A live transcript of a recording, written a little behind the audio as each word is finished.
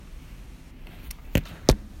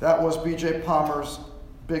That was B.J. Palmer's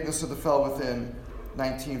Bigness of the Fellow Within,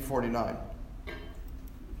 1949.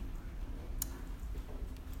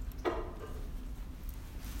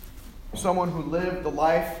 Someone who lived the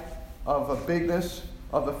life of a bigness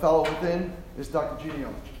of the fellow within is Dr. Jeannie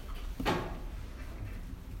Owen.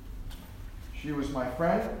 She was my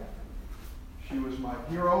friend. She was my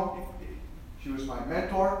hero. She was my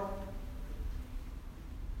mentor.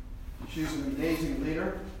 She's an amazing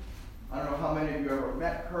leader. I don't know how many of you ever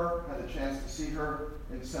met her, had the chance to see her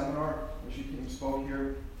in seminar when she came and spoke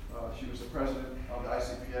here. She was the president of the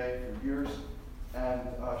ICPA for years, and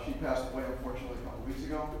she passed away, unfortunately, a couple weeks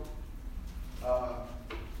ago.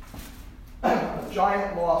 A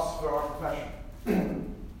giant loss for our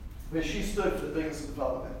profession. But she stood for the biggest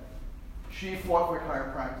development. She fought for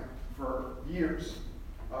chiropractic for years.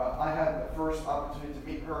 I had the first opportunity to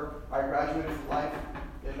meet her. I graduated from life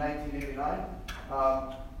in 1989.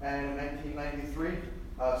 And in 1993,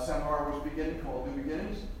 a seminar was beginning called New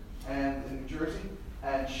Beginnings and in New Jersey.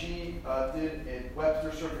 And she did a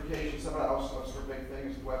Webster certification seminar. That was her big thing,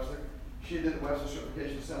 is Webster. She did the Webster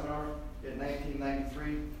certification seminar in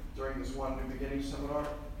 1993 during this one New Beginnings seminar.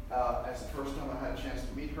 As the first time I had a chance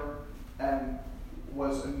to meet her, and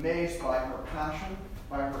was amazed by her passion,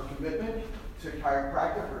 by her commitment to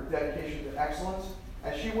chiropractic, her dedication to excellence.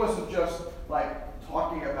 And she wasn't just like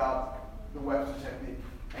talking about the Webster technique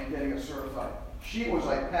and getting us certified. She was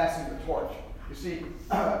like passing the torch. You see,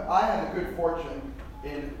 I had the good fortune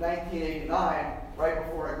in 1989, right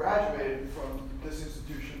before I graduated from this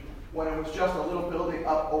institution, when it was just a little building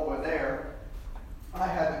up over there. I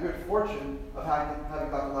had the good fortune of having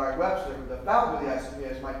Dr. Larry Webster, the founder of the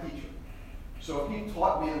ICPA, as my teacher. So he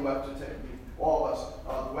taught me the Webster technique, all of us,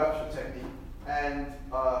 the Webster technique. And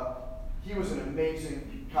he was an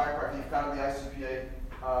amazing chiropractor. He founded the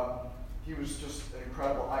ICPA. He was just an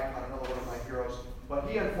incredible icon, another one of my heroes. But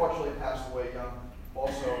he unfortunately passed away young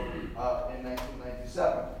also in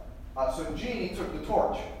 1997. So Jeannie took the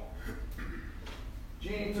torch.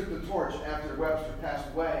 Jeannie took the torch after Webster passed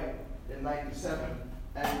away in 97.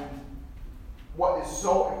 And what is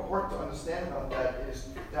so important to understand about that is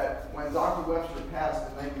that when Dr. Webster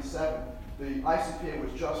passed in 97, the ICPA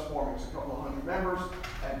was just forming. It's a couple of hundred members,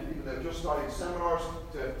 and people that were just starting seminars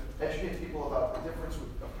to educate people about the difference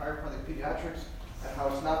of chiropractic pediatrics and how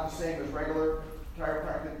it's not the same as regular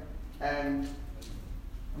chiropractic. And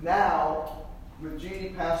now, with Jeannie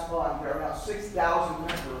passed on, there are now 6,000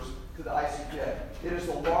 members to the ICPA. It is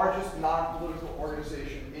the largest non-political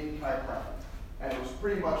organization in chiropractic. And it was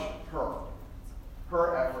pretty much her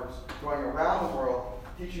efforts going around the world,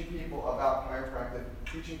 teaching people about chiropractic,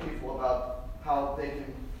 teaching people about how they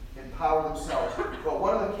can empower themselves. But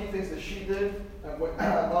one of the key things that she did, and what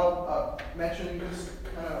I love mentioning this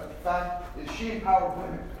kind of fact, is she empowered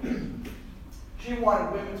women. She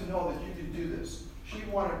wanted women to know that you could do this. She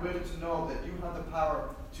wanted women to know that you have the power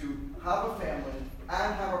to have a family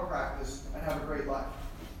and have a practice and have a great life.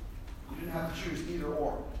 You didn't have to choose either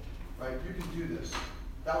or, right? You can do this.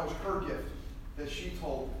 That was her gift that she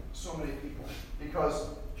told so many people, because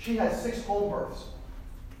she had 6 home births,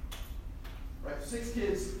 right? 6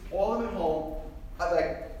 kids, all of them at home.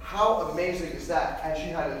 Like, how amazing is that? And she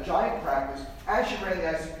had a giant practice, and she ran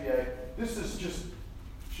the ICPA. This is just,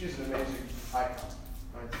 she's an amazing icon,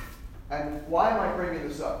 right? And why am I bringing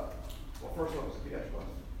this up? Well, first of all, it's a pediatric class.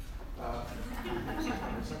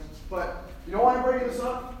 But you know why I'm bringing this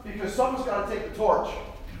up? Because someone's got to take the torch.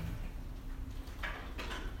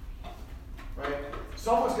 Right?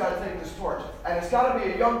 Someone's got to take this torch. And it's got to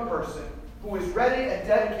be a young person who is ready and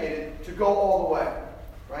dedicated to go all the way.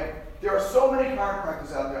 Right? There are so many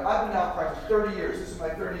chiropractors out there. I've been out practicing 30 years. This is my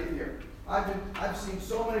 30th year. I've seen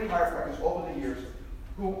so many chiropractors over the years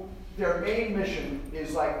who their main mission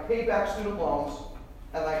is like pay back student loans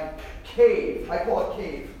and like cave. I call it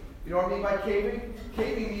cave. You know what I mean by caving?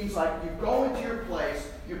 Caving means like you go into your place,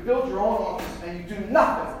 you build your own office, and you do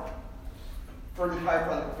nothing for the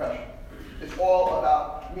chiropractic profession. It's all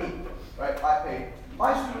about me, right? I pay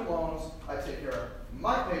my student loans, I take care of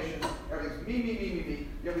my patients, everything's me.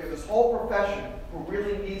 You have this whole profession who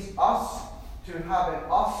really needs us to have an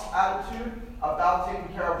us attitude about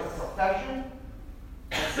taking care of the profession,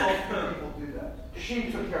 and so few people do that.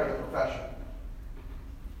 She took care of the profession.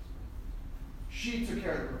 She took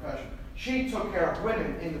care of the profession. She took care of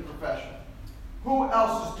women in the profession. Who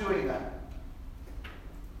else is doing that?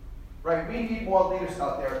 Right? We need more leaders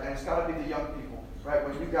out there, and it's got to be the young people. Right?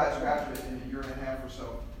 When you guys graduate in a year and a half or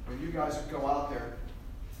so, when you guys go out there,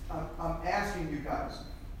 I'm asking you guys,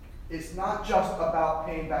 it's not just about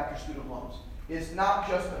paying back your student loans. It's not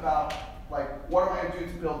just about, like, what am I going to do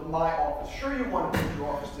to build my office? Sure, you want to build your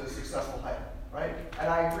office to a successful height, right? And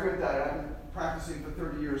I agree with that. And I've been practicing for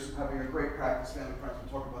 30 years, having a great practice, family practice.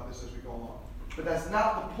 We'll talk about this as we go along. But that's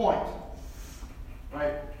not the point,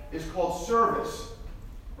 right? It's called service,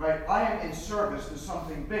 right? I am in service to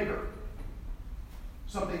something bigger.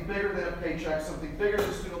 Something bigger than a paycheck, something bigger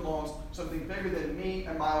than student loans, something bigger than me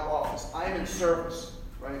and my own office. I am in service,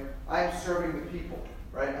 right? I am serving the people,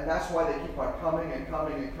 right? And that's why they keep on coming and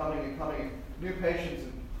coming and coming and coming. New patients.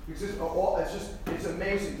 Because it's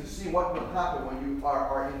amazing to see what will happen when you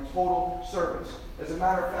are in total service. As a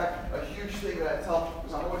matter of fact, a huge thing that I tell,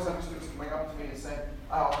 because I'm always having students coming up to me and saying,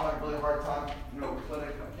 oh, I'm having a really hard time, clinic,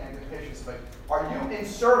 I can't get patients. Like, are you in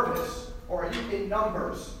service or are you in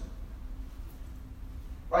numbers?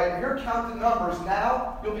 Right? If you're counting numbers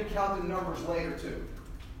now, you'll be counting numbers later too.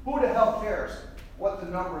 Who the hell cares what the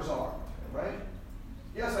numbers are, right?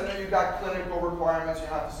 Yes, I know you've got clinical requirements, you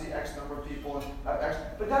have to see X number of people, and have X,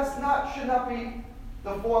 but should not be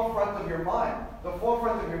the forefront of your mind. The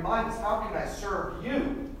forefront of your mind is how can I serve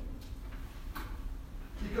you?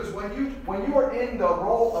 Because when you are in the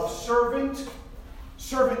role of servant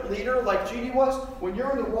leader, like Jeannie was, when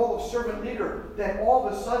you're in the role of servant leader, then all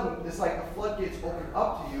of a sudden it's like the floodgates open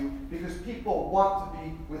up to you because people want to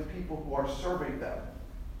be with people who are serving them.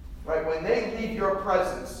 Right? When they leave your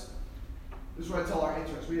presence, this is what I tell our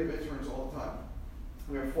interns. We have interns all the time.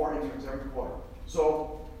 We have 4 interns every quarter.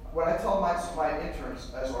 So what I tell my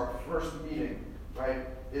interns as our first meeting, right,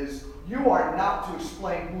 is you are not to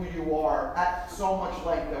explain who you are at so much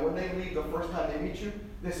length that when they leave the first time they meet you,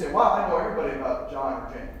 they say, wow, I know everybody about John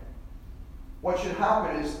or Jane. What should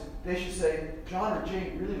happen is they should say, John or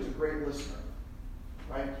Jane really was a great listener,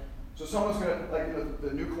 right? So someone's going to, like,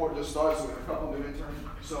 the new quarter just started, so we have a couple new interns.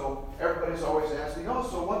 So everybody's always asking, oh,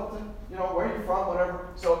 so where are you from, whatever.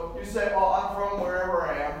 So you say, oh, I'm from wherever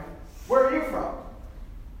I am. Where are you from?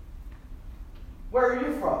 Where are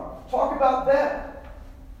you from? Talk about them.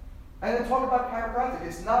 And then talk about chiropractic.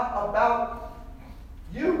 It's not about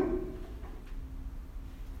you.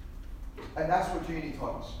 And that's what Jeannie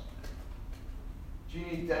taught us.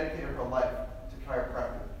 Jeannie dedicated her life to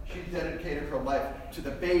chiropractic. She dedicated her life to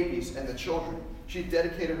the babies and the children. She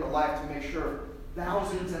dedicated her life to make sure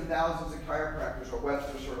thousands and thousands of chiropractors are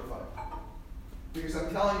Webster certified. Because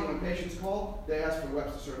I'm telling you, when patients call, they ask for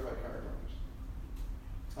Webster certified chiropractors.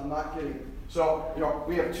 I'm not kidding. So,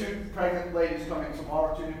 we have 2 pregnant ladies coming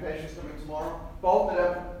tomorrow, 2 new patients coming tomorrow. Both of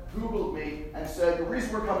them Googled me and said, the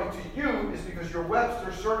reason we're coming to you is because you're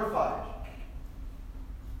Webster certified.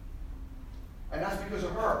 And that's because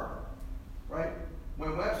of her, right?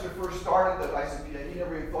 When Webster first started the ICPA, he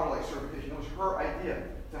never even thought of certification. It was her idea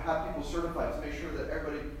to have people certified, to make sure that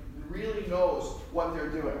everybody really knows what they're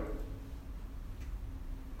doing.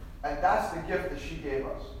 And that's the gift that she gave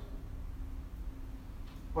us.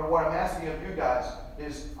 But what I'm asking of you guys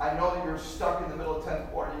is, I know that you're stuck in the middle of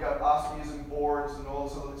 10th quarter. You got OSCEs and boards and all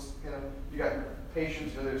this other, you got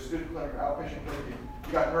patients, there's student clinic, outpatient clinic,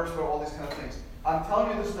 you got nurse all these kind of things. I'm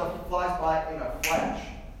telling you, this stuff flies by in a flash.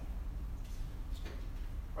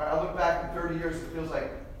 Right? I look back in 30 years, it feels like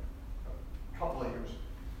a couple of years.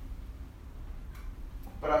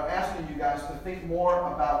 But I'm asking you guys to think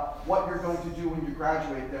more about what you're going to do when you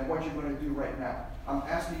graduate than what you're going to do right now. I'm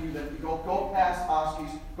asking you that you go past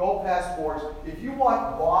OSCEs, go past boards. If you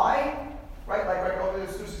want why, right? Like over the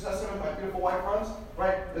Student Success Center, my beautiful white friends,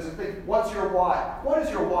 right? There's a big, what's your why? What is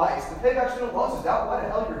your why? Is to pay back student loans? Is that why the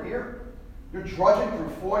hell you're here? You're drudging through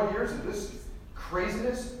 4 years of this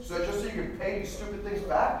craziness just so you can pay these stupid things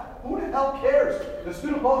back? Who the hell cares? The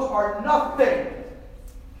student loans are nothing.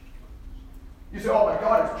 You say, oh my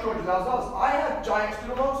God, it's $200,000. I have giant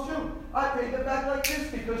student loans too. I paid them back like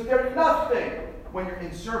this because they're nothing. When you're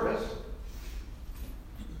in service,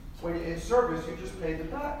 you just pay them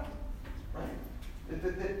back,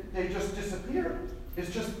 right? They just disappear.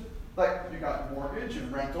 It's just like you got mortgage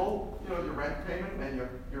and rental, your rent payment and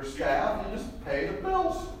your staff, you just pay the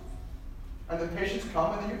bills. And the patients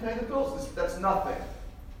come and then you pay the bills. That's nothing,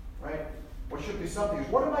 right? What should be something is,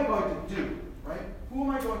 what am I going to do, right? Who am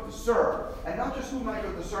I going to serve? And not just who am I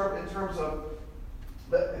going to serve in terms of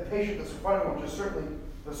the patient that's in front of you, which is certainly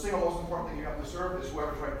the single most important thing you have to serve is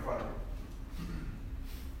whoever's right in front of you.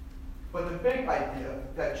 But the big idea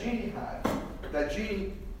that Jeannie had, that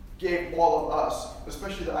Jeannie gave all of us,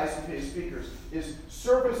 especially the ICPA speakers, is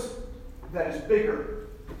service that is bigger,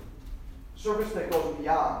 service that goes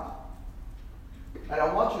beyond. And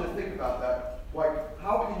I want you to think about that. Like,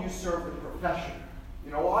 how can you serve the profession?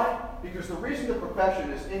 You know why? Because the reason the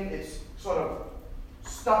profession is in its sort of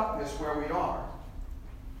stuckness where we are,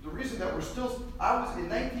 the reason that we're still, in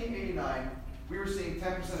 1989, we were seeing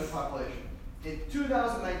 10% of the population. In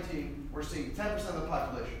 2019, we're seeing 10% of the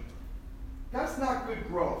population. That's not good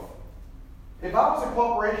growth. If I was a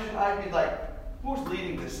corporation, I'd be like, who's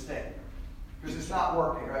leading this thing? Because it's not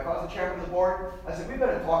working, right? If I was the chairman of the board, I said, we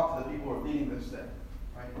better talk to the people who are leading this thing,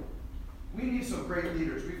 right? We need some great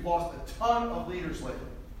leaders. We've lost a ton of leaders lately.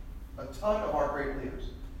 A ton of our great leaders.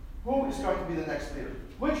 Who is going to be the next leader?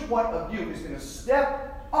 Which one of you is going to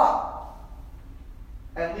step up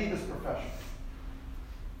and lead this profession?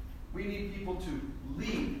 We need people to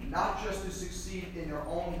lead, not just to succeed in their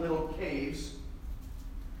own little caves,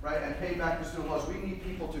 right, and pay back the student loans. We need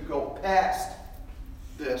people to go past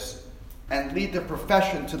this and lead the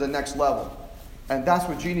profession to the next level. And that's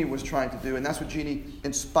what Jeannie was trying to do, and that's what Jeannie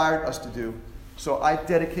inspired us to do. So I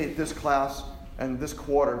dedicate this class and this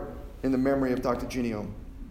quarter in the memory of Dr. Jeannie Ohm.